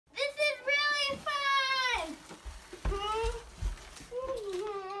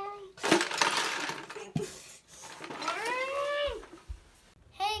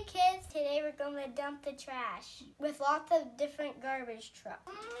the trash with lots of different garbage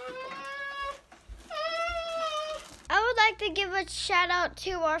trucks. I would like to give a shout out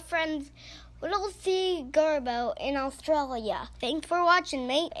to our friends Little C. Garbo in Australia. Thanks for watching,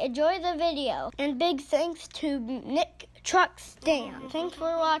 mate. Enjoy the video. And big thanks to Nick Truck Stand. Thanks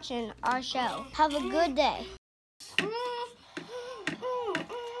for watching our show. Have a good day.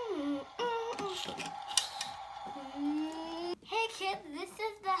 Hey kids, this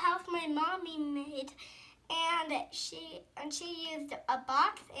is the house my mommy made, and she used a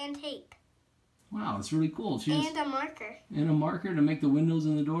box and tape. Wow, it's really cool. And a marker. And a marker to make the windows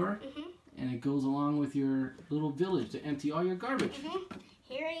in the door. Mm-hmm. And it goes along with your little village to empty all your garbage. Mm-hmm.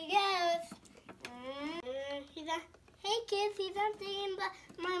 Here he goes. Hey kids, he's emptying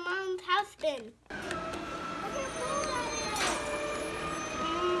my mom's house bin.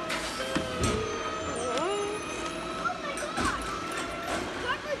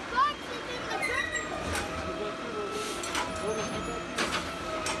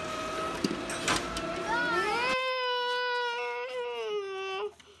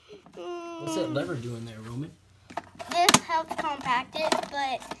 What's that lever doing there, Roman? This helps compact it,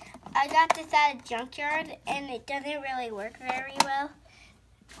 but I got this at a junkyard and it doesn't really work very well.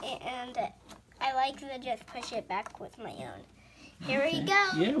 And I like to just push it back with my own. Here we go.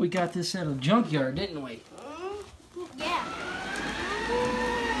 Yeah, we got this at a junkyard, didn't we? Yeah.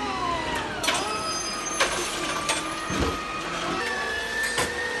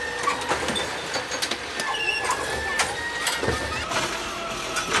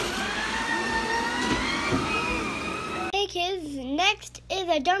 Kids, next is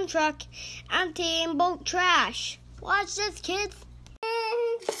a dump truck emptying boat trash. Watch this, kids. Hey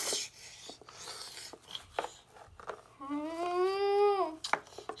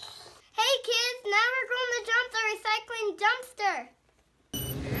kids, now we're going to dump the recycling dumpster.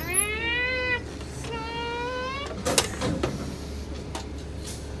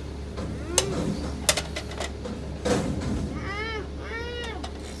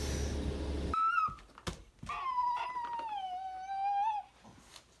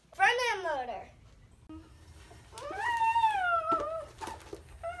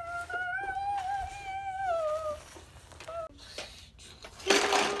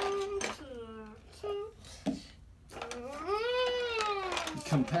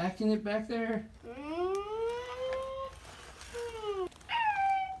 Compacting it back there?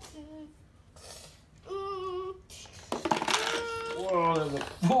 Whoa, there's a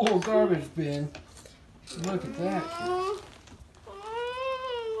full garbage bin. Look at that.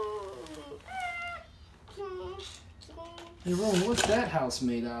 Hey, Rowan, what's that house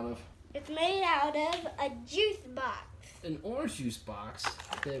made out of? It's made out of a juice box. An orange juice box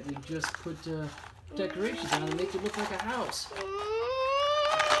that we just put decorations on to make it look like a house.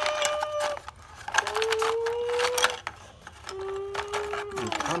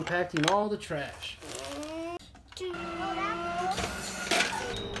 And compacting all the trash.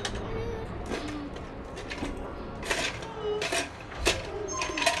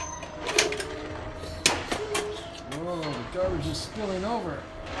 Oh, the garbage is spilling over.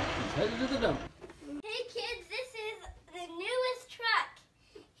 It's headed to the dump. Hey kids, this is the newest truck.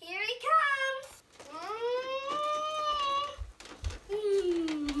 Here he comes.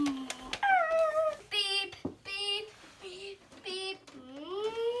 Beep, beep, beep, beep.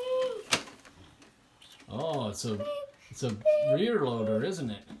 Oh, it's a rear loader,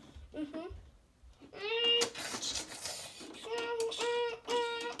 isn't it?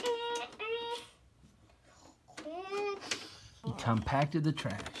 He compacted the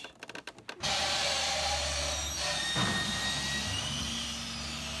trash.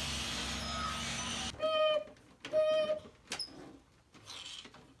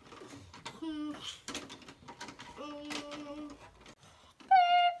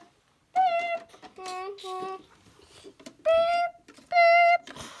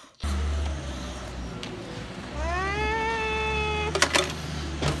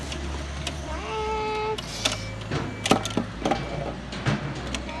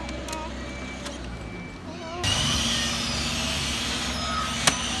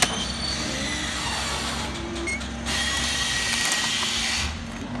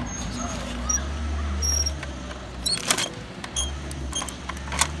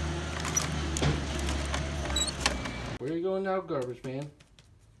 Where are you going now, garbage man?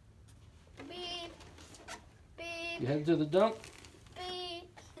 Beep, beep, You headed to the dump?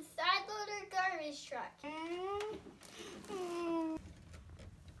 beep. The side loader garbage truck.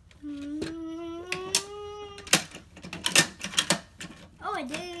 Oh, I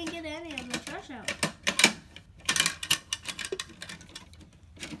didn't even get any of the trash out.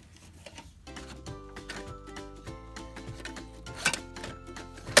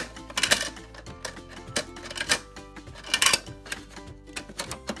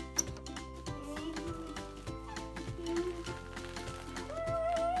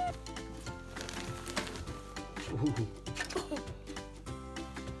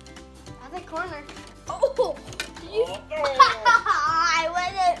 corner. Oh! I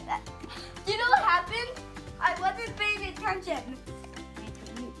wasn't. You know what happened? I wasn't paying attention.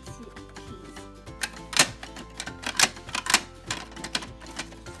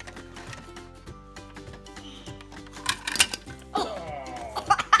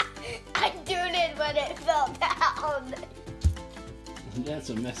 I doing it when it fell down. That's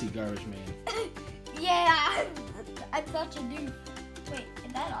a messy garbage man. Yeah, I'm such a doof. Wait,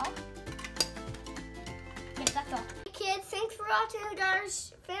 is that all? Yes, that's all. Hey kids, thanks for watching the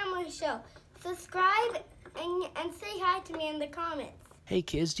Garbage Family Show. Subscribe and say hi to me in the comments. Hey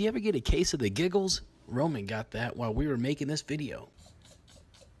kids, do you ever get a case of the giggles? Roman got that while we were making this video.